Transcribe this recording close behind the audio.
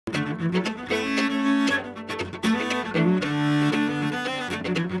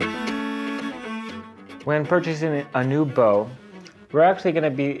When purchasing a new bow, we're actually going to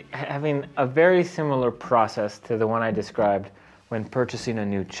be having a very similar process to the one I described when purchasing a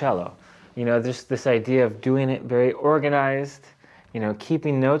new cello. You know, just this idea of doing it very organized, you know,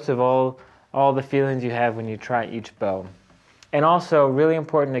 keeping notes of all the feelings you have when you try each bow. And also, really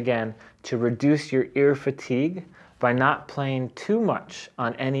important again, to reduce your ear fatigue by not playing too much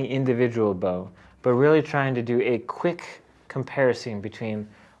on any individual bow, but really trying to do a quick comparison between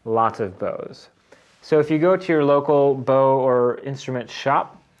lots of bows. So if you go to your local bow or instrument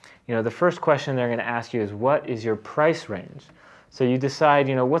shop, you know, the first question they're going to ask you is, what is your price range? So you decide,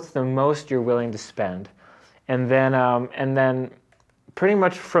 you know, what's the most you're willing to spend. And then pretty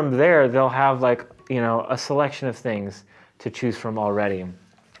much from there, they'll have like, you know, a selection of things to choose from already.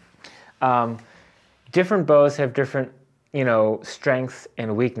 Different bows have different, you know, strengths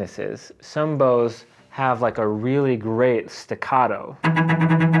and weaknesses. Some bows have like a really great staccato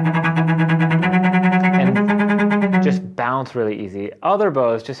and just bounce really easy. Other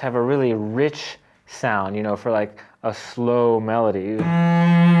bows just have a really rich sound, you know, for like a slow melody.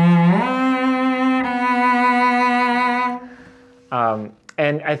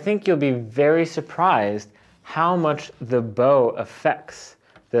 And I think you'll be very surprised how much the bow affects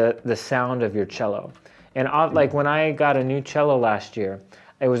the sound of your cello. And like when I got a new cello last year,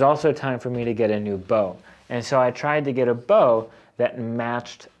 it was also time for me to get a new bow. And so I tried to get a bow that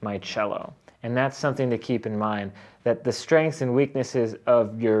matched my cello. And that's something to keep in mind, that the strengths and weaknesses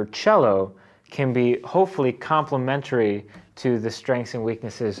of your cello can be hopefully complementary to the strengths and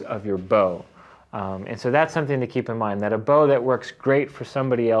weaknesses of your bow. And so that's something to keep in mind, that a bow that works great for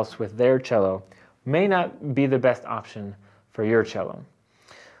somebody else with their cello may not be the best option for your cello.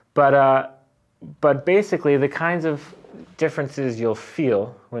 But basically, the kinds of differences you'll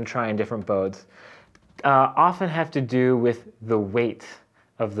feel when trying different bows often have to do with the weight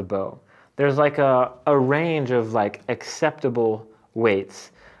of the bow. There's like a range of like acceptable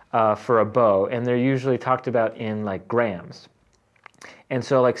weights for a bow, and they're usually talked about in like grams. And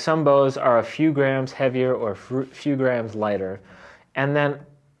so like some bows are a few grams heavier or a few grams lighter. And then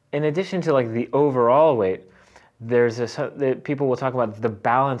in addition to like the overall weight, people will talk about the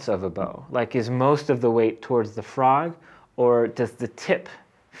balance of a bow. Like, is most of the weight towards the frog, or does the tip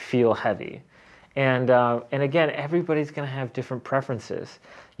feel heavy? And again, everybody's going to have different preferences.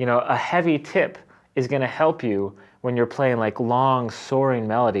 You know, a heavy tip is going to help you when you're playing like long, soaring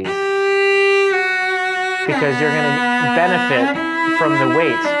melodies, because you're going to benefit from the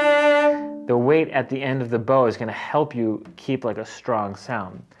weight. The weight at the end of the bow is going to help you keep like a strong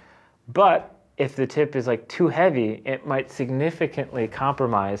sound. But if the tip is like too heavy, it might significantly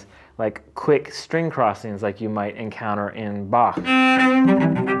compromise like quick string crossings like you might encounter in Bach.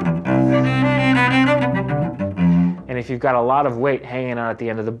 And if you've got a lot of weight hanging out at the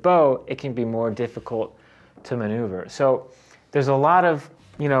end of the bow, it can be more difficult to maneuver. So there's a lot of,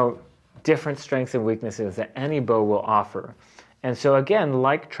 you know, different strengths and weaknesses that any bow will offer. And so again,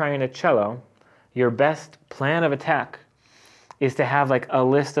 like trying a cello, your best plan of attack is to have like a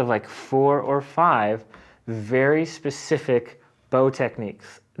list of like 4 or 5 very specific bow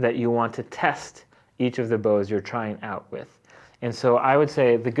techniques that you want to test each of the bows you're trying out with. And so I would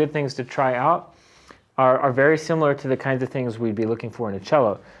say the good things to try out are very similar to the kinds of things we'd be looking for in a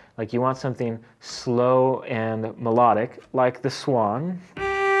cello. Like you want something slow and melodic, like the swan.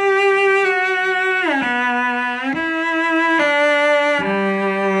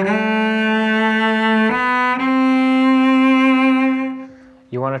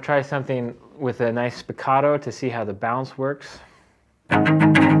 You want to try something with a nice spiccato to see how the bounce works.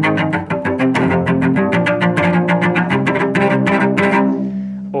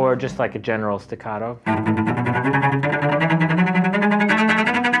 Or just like a general staccato.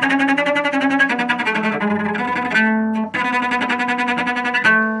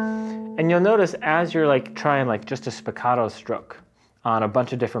 And you'll notice as you're like trying like just a spiccato stroke on a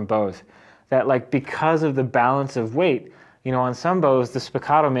bunch of different bows, that like because of the balance of weight, you know, on some bows, the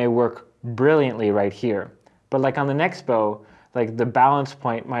spiccato may work brilliantly right here. But like on the next bow, like the balance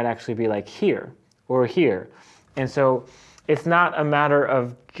point might actually be like here or here. And so it's not a matter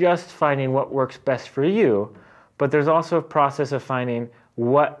of just finding what works best for you, but there's also a process of finding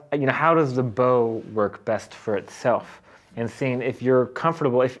what, you know, how does the bow work best for itself, and seeing if you're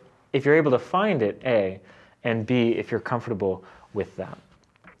comfortable, if you're able to find it, A, and B, if you're comfortable with that.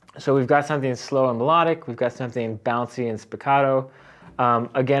 So we've got something slow and melodic, we've got something bouncy and spiccato.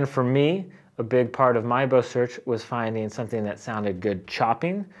 Again, for me, a big part of my bow search was finding something that sounded good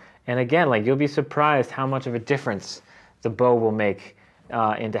chopping. And again, like you'll be surprised how much of a difference the bow will make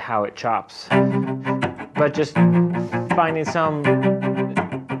into how it chops. But just finding some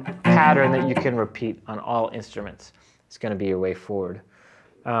pattern that you can repeat on all instruments is going to be your way forward.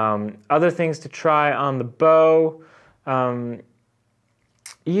 Other things to try on the bow,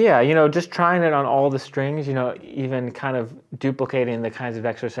 yeah, just trying it on all the strings, even kind of duplicating the kinds of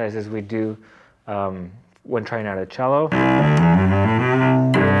exercises we do when trying out a cello.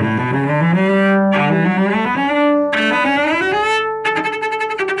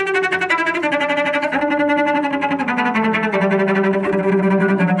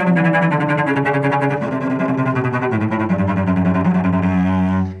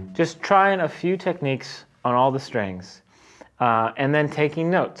 Just trying a few techniques on all the strings, and then taking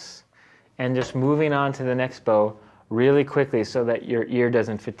notes, and just moving on to the next bow really quickly so that your ear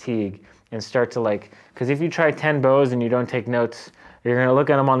doesn't fatigue and start to because if you try 10 bows and you don't take notes, you're going to look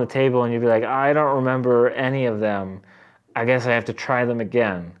at them on the table and you'll be like, I don't remember any of them. I guess I have to try them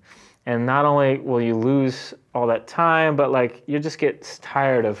again. And not only will you lose all that time, but you just get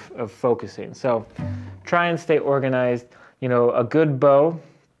tired of focusing. So try and stay organized. A good bow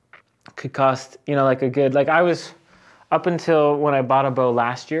could cost, I was, up until when I bought a bow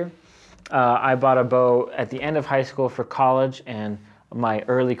last year, I bought a bow at the end of high school for college and my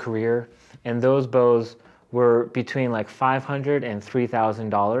early career, and those bows were between $500 and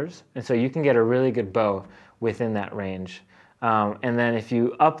 $3,000, and so you can get a really good bow within that range. And then if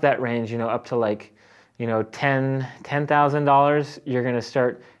you up that range, up to $10,000, you're going to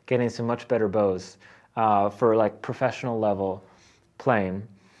start getting some much better bows for professional level playing.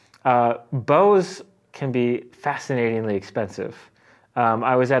 Bows can be fascinatingly expensive.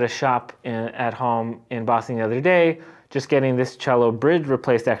 I was at a shop at home in Boston the other day, just getting this cello bridge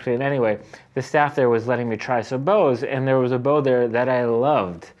replaced actually. And anyway, the staff there was letting me try some bows, and there was a bow there that I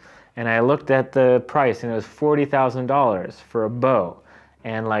loved. And I looked at the price, and it was $40,000 for a bow.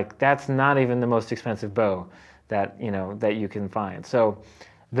 And that's not even the most expensive bow that you can find. So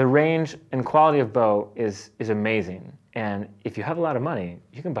the range and quality of bow is amazing. And if you have a lot of money,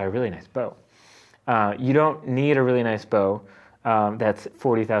 you can buy a really nice bow. You don't need a really nice bow that's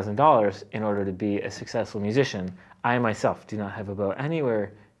 $40,000 in order to be a successful musician. I myself do not have a bow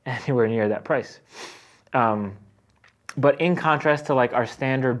anywhere near that price. But in contrast to our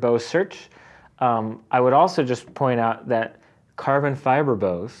standard bow search, I would also just point out that carbon fiber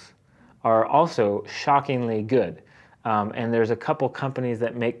bows are also shockingly good. And there's a couple companies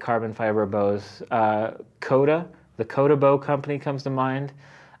that make carbon fiber bows. Coda, the Coda Bow company comes to mind.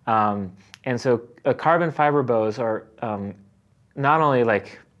 And so carbon fiber bows are not only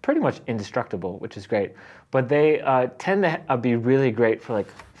pretty much indestructible, which is great, but they tend to be really great for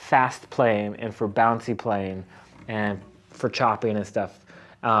fast playing and for bouncy playing and for chopping and stuff.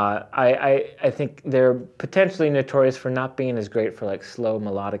 I think they're potentially notorious for not being as great for slow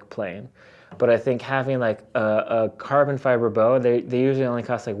melodic playing. But I think having a carbon fiber bow, they usually only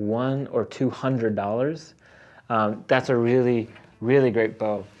cost $100 or $200. That's a really, really great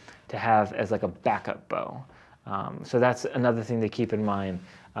bow to have as a backup bow. So that's another thing to keep in mind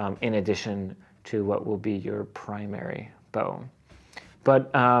in addition to what will be your primary bow.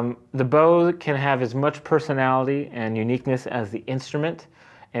 But the bow can have as much personality and uniqueness as the instrument,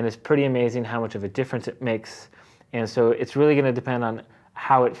 and it's pretty amazing how much of a difference it makes. And so it's really going to depend on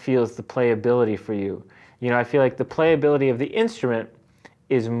how it feels, the playability for you. I feel like the playability of the instrument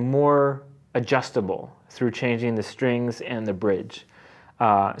is more adjustable through changing the strings and the bridge.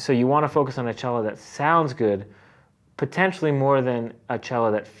 So you want to focus on a cello that sounds good, potentially more than a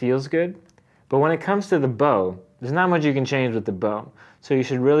cello that feels good. But when it comes to the bow, there's not much you can change with the bow. So you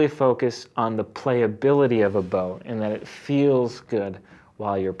should really focus on the playability of a bow and that it feels good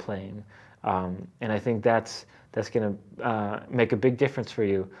while you're playing. And I think that's going to make a big difference for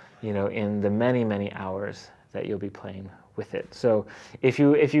you, in the many, many hours that you'll be playing with it. So if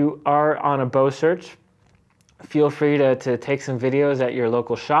you are on a bow search, feel free to take some videos at your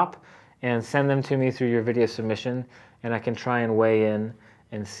local shop and send them to me through your video submission, and I can try and weigh in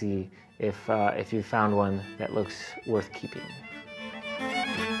and see if you found one that looks worth keeping.